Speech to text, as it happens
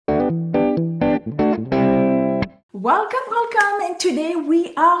Welcome. And today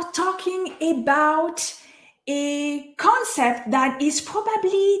we are talking about a concept that is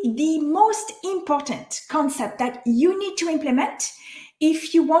probably the most important concept that you need to implement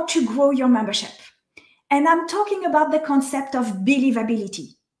if you want to grow your membership. And I'm talking about the concept of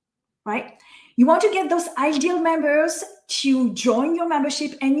believability, right? You want to get those ideal members to join your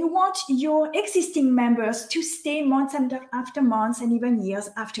membership, and you want your existing members to stay months after months and even years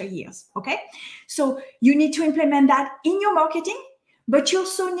after years, okay? So you need to implement that in your marketing, but you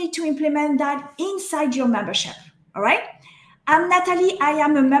also need to implement that inside your membership, all right? I'm Natalie. I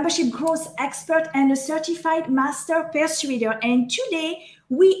am a membership growth expert and a certified master persuader. And today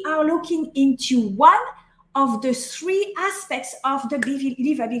we are looking into one of the three aspects of the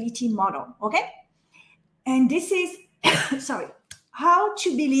believability model, okay? And this is, how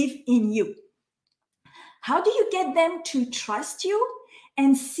to believe in you. How do you get them to trust you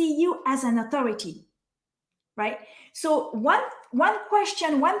and see you as an authority, right? So one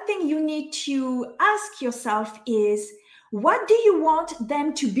thing you need to ask yourself is, what do you want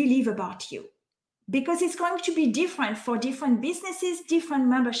them to believe about you? Because it's going to be different for different businesses, different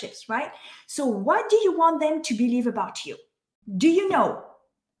memberships, right? So what do you want them to believe about you? Do you know?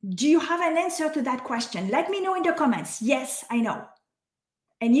 Do you have an answer to that question? Let me know in the comments. Yes, I know.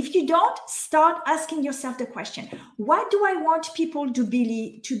 And if you don't, start asking yourself the question, what do I want people to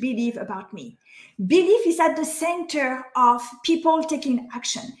believe about me? Belief is at the center of people taking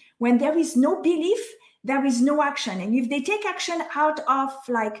action. When there is no belief, there is no action. And if they take action out of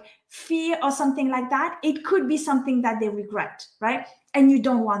like fear or something like that, it could be something that they regret, right? And you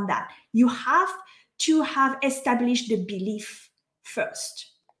don't want that. You have to have established the belief first,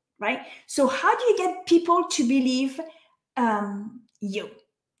 right? So how do you get people to believe you?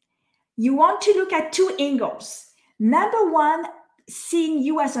 You want to look at two angles. Number one, seeing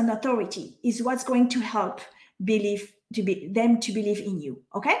you as an authority is what's going to help them to believe in you,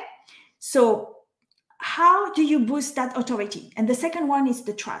 okay? So how do you boost that authority? And the second one is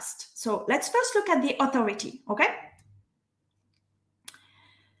the trust. So let's first look at the authority, okay?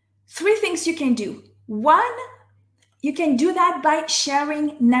 Three things you can do. One, you can do that by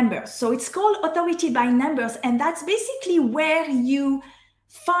sharing numbers. So it's called authority by numbers, and that's basically where you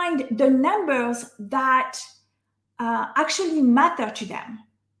find the numbers that actually matter to them,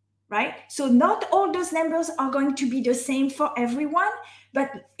 right? So not all those numbers are going to be the same for everyone,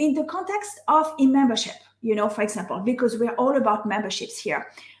 but in the context of a membership, for example, because we're all about memberships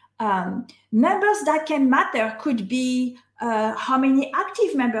here, numbers that can matter could be how many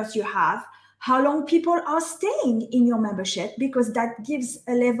active members you have, how long people are staying in your membership, because that gives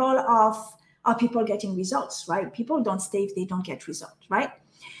a level of are people getting results, right? People don't stay if they don't get results, right?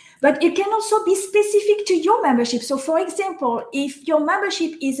 But it can also be specific to your membership. So for example, if your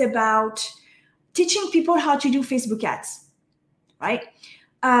membership is about teaching people how to do Facebook ads, right?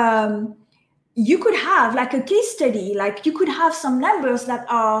 You could have like a case study, like you could have some numbers that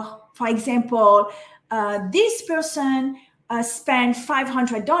are, for example, this person spent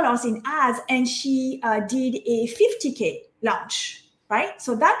 $500 in ads and she did a 50K launch, right?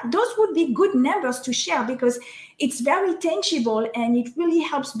 So those would be good numbers to share because it's very tangible and it really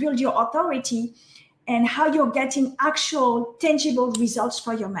helps build your authority and how you're getting actual tangible results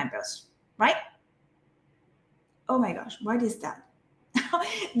for your members, right? Oh my gosh, what is that?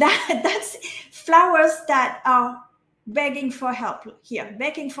 That's flowers that are begging for help here,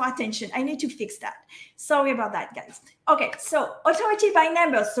 begging for attention. I need to fix that. Sorry about that, guys. Okay, so authority by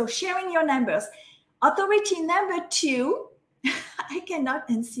numbers. So sharing your numbers. Authority number two, I cannot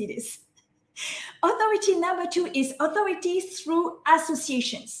unsee this. Authority number two is authority through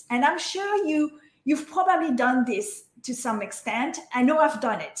associations. And I'm sure you've probably done this to some extent. I know I've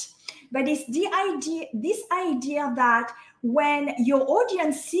done it. But it's this idea that when your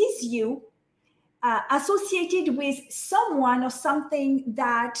audience sees you associated with someone or something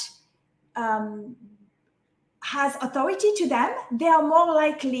that has authority to them, they are more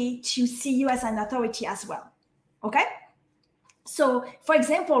likely to see you as an authority as well, okay? So, for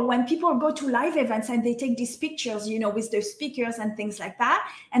example, when people go to live events and they take these pictures, with the speakers and things like that,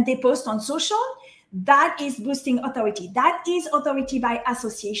 and they post on social, that is boosting authority. That is authority by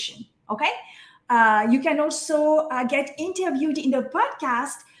association, okay? You can also get interviewed in the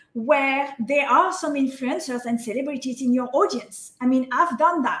podcast where there are some influencers and celebrities in your audience. I mean, I've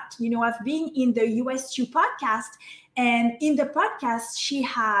done that. I've been in the US2 podcast, and in the podcast, she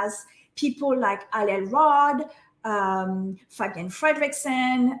has people like Alel Rod, Fabian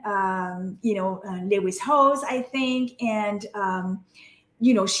Fredrickson, Lewis Howes, I think, and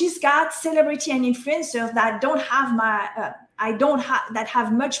she's got celebrity and influencers that don't have that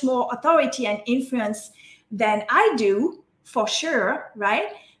have much more authority and influence than I do, for sure,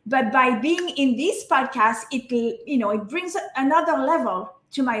 right? But by being in this podcast, it brings another level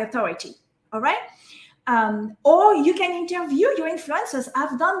to my authority. All right. Or you can interview your influencers.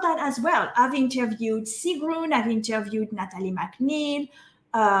 I've done that as well. I've interviewed Sigrun, I've interviewed Natalie McNeil.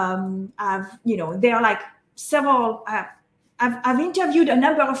 There are like several. I've interviewed a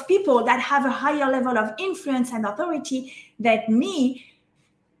number of people that have a higher level of influence and authority than me,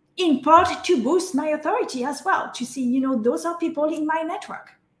 in part to boost my authority as well, to see, those are people in my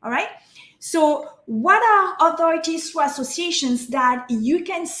network. All right. So what are authorities through associations that you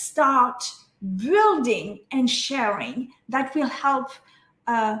can start building and sharing that will help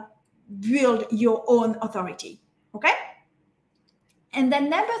build your own authority? Okay. And then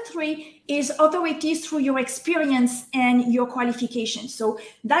number 3 is authorities through your experience and your qualifications. So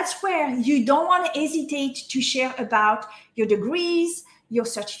that's where you don't want to hesitate to share about your degrees, your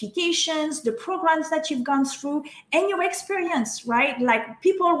certifications, the programs that you've gone through, and your experience, right? Like,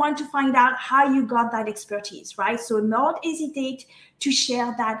 people want to find out how you got that expertise, right? So not hesitate to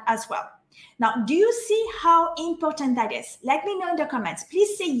share that as well. Now, do you see how important that is? Let me know in the comments.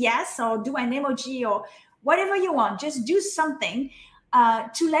 Please say yes, or do an emoji, or whatever you want. Just do something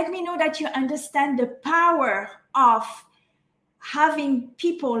to let me know that you understand the power of having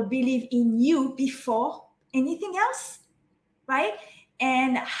people believe in you before anything else, right?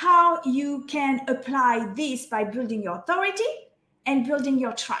 And how you can apply this by building your authority and building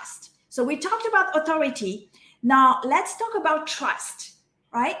your trust. So we talked about authority. Now let's talk about trust,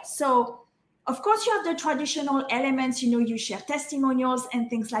 right? So of course you have the traditional elements, you share testimonials and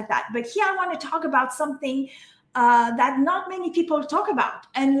things like that. But here I want to talk about something that not many people talk about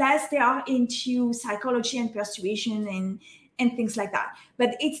unless they are into psychology and persuasion and things like that.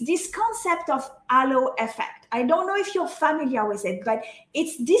 But it's this concept of halo effect. I don't know if you're familiar with it, but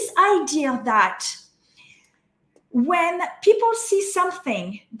it's this idea that when people see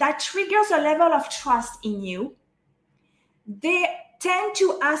something that triggers a level of trust in you, they tend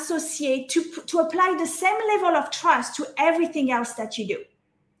to associate, to apply the same level of trust to everything else that you do.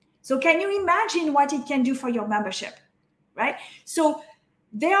 So can you imagine what it can do for your membership, right? So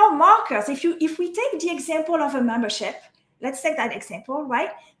there are markers. If we take the example of a membership, let's take that example,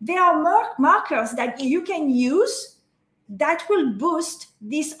 right? There are markers that you can use that will boost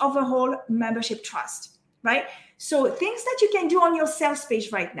this overall membership trust, right? So things that you can do on your sales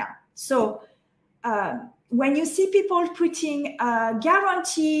page right now. So when you see people putting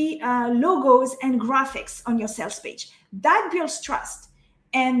guarantee logos and graphics on your sales page, that builds trust.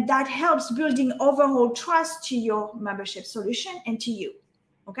 And that helps building overall trust to your membership solution and to you,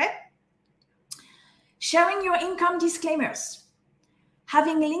 okay? Sharing your income disclaimers,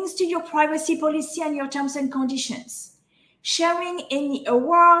 having links to your privacy policy and your terms and conditions, sharing any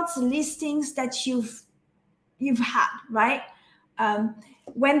awards, listings that you've had, right?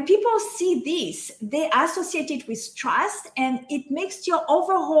 When people see this, they associate it with trust, and it makes your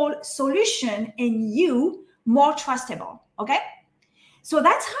overall solution and you more trustable, okay? So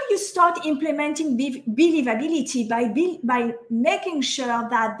that's how you start implementing believability, by making sure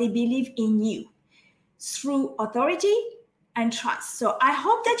that they believe in you through authority and trust. So I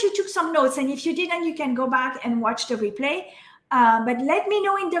hope that you took some notes, and if you didn't, you can go back and watch the replay. But let me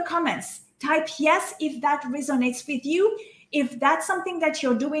know in the comments. Type yes if that resonates with you, if that's something that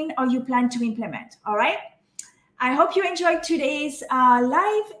you're doing or you plan to implement. All right. I hope you enjoyed today's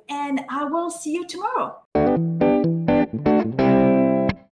live, and I will see you tomorrow.